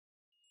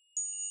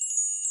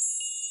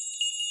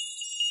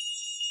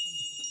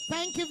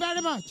Thank you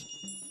very much.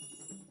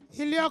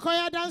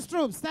 Iliokoya dance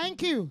troops,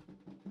 thank you.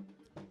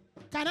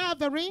 Can I have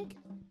the ring?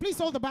 Please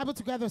hold the Bible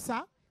together,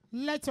 sir.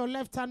 Let your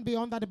left hand be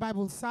under the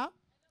Bible, sir.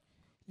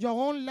 Your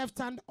own left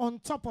hand on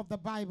top of the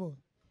Bible.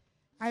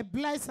 I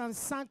bless and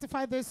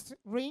sanctify this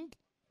ring.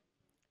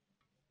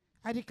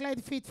 I declare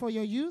it fit for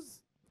your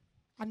use.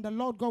 And the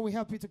Lord God will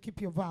help you to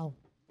keep your vow.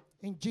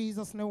 In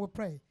Jesus' name we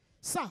pray.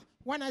 Sir,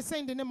 when I say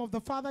in the name of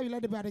the Father, you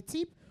let it be at the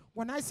tip.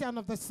 When I say and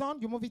of the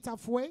Son, you move it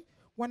halfway.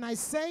 When I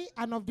say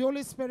and of the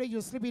Holy Spirit,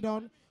 you slip it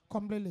on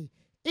completely.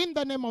 In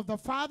the name of the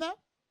Father,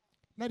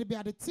 let it be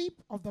at the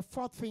tip of the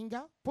fourth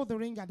finger. Put the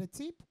ring at the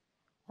tip.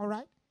 All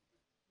right?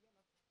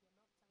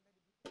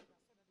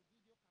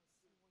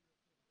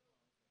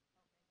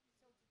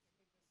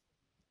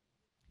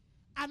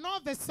 And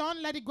of the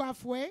Son, let it go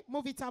halfway.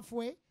 Move it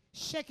halfway.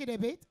 Shake it a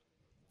bit.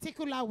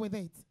 Tickle her with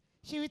it.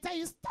 She will tell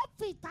you, stop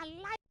it, I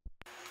like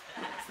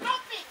it.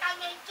 Stop it,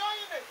 I'm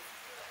enjoying it.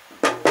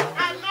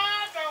 And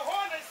now the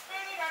Holy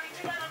Spirit and the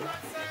children of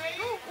God say,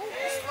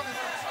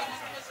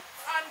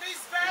 on this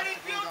very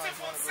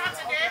beautiful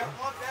Saturday,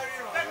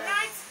 the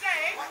 9th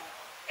day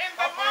in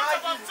the month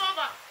of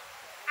October,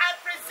 I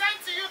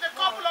present to you the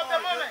couple of the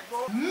moment.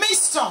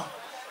 Mr.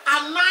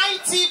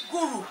 Anaiti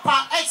Guru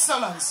par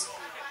excellence,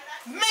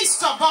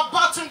 Mr.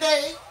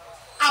 Babatunde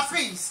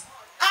Hafiz,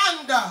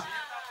 and a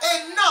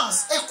nurse,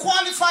 a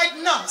qualified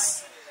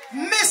nurse,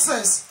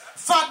 Mrs.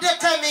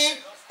 Fadekemi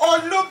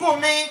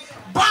Adedeji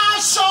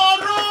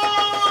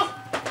Bashorun.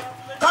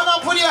 Come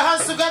on, put your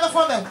hands together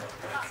for them.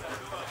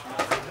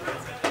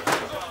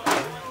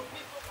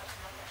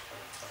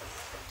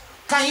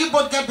 Can you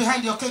both get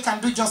behind your cake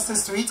and do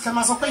justice to it? Come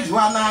on, you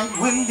and I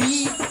will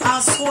leave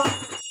as one.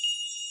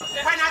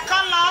 When I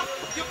call love,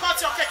 you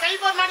cut your cake. Can you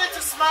both manage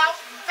to smile?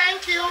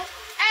 Thank you.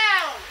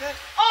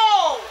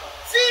 L-O-V-E,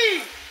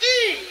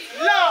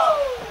 love.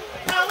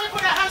 Now we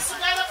put our hands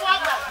together for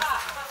that.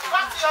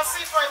 Back to your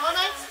seat for a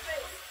moment.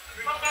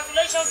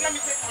 Congratulations, let me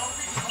take one.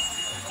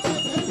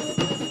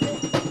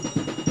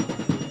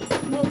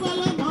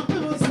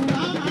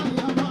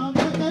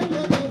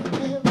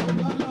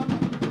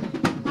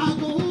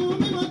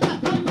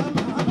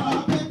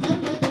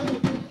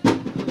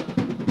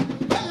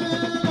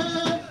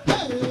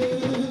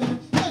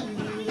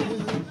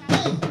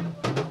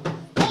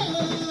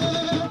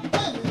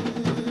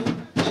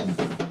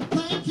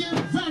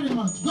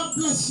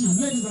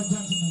 Ladies and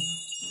gentlemen.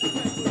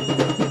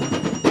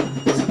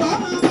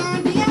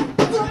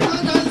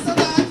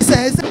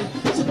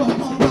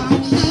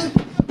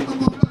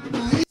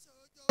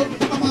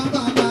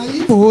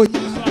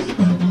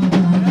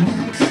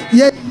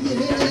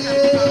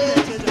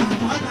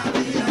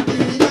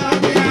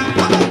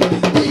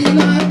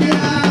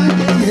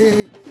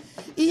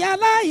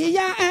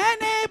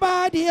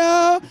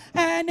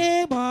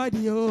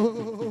 Anybody,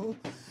 oh.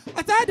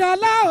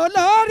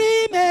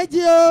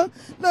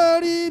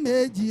 Lori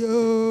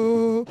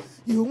Medio,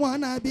 you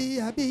wanna be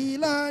a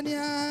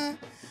billionaire,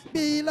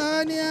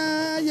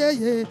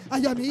 yeah.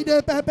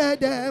 Ayomide pepe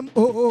dem,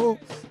 oh,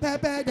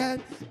 pepe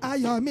dem.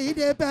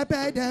 Ayomide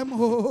pepe dem,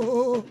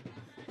 oh.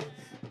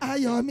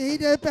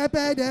 Ayomide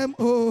pepe dem,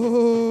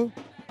 oh.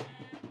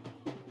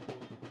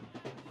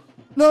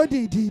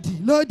 Loading.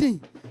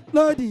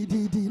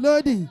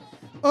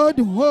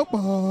 Odun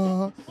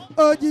opo,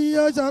 oji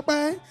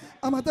ojope.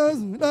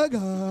 Amatozun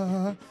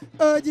loga,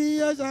 oji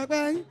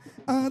ojope.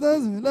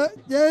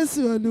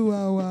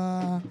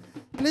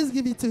 Please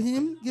give it to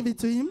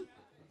him.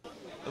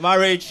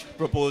 Marriage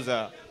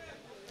proposal.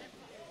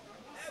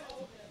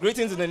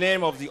 Greetings in the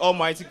name of the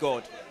Almighty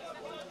God.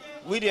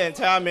 We, the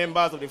entire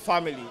members of the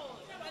family,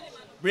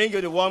 bring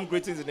you the warm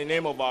greetings in the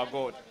name of our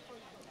God.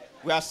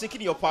 We are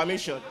seeking your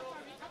permission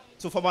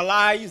to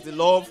formalize the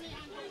love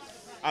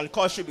and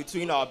courtship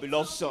between our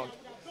beloved son,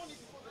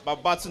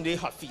 Babatunde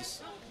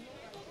Hafiz,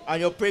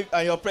 and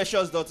your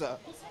precious daughter,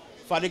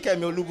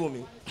 Fadekemi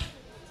Adedeji.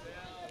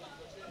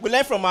 We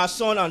learn from our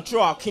son and through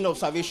our keen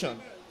observation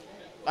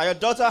that your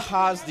daughter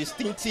has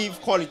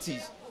distinctive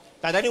qualities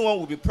that anyone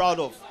will be proud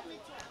of.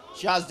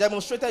 She has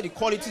demonstrated the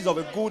qualities of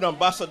a good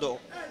ambassador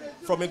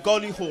from a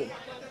godly home.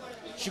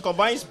 She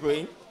combines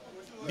brain,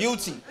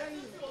 beauty,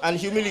 and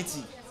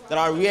humility that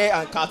are rare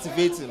and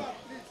captivating.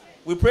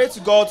 We pray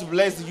to God to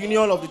bless the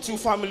union of the two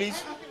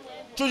families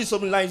through the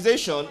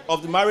solemnization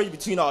of the marriage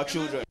between our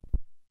children.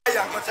 Thank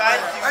you.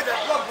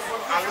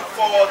 I look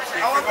forward to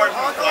a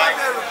favorable life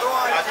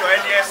at your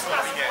earliest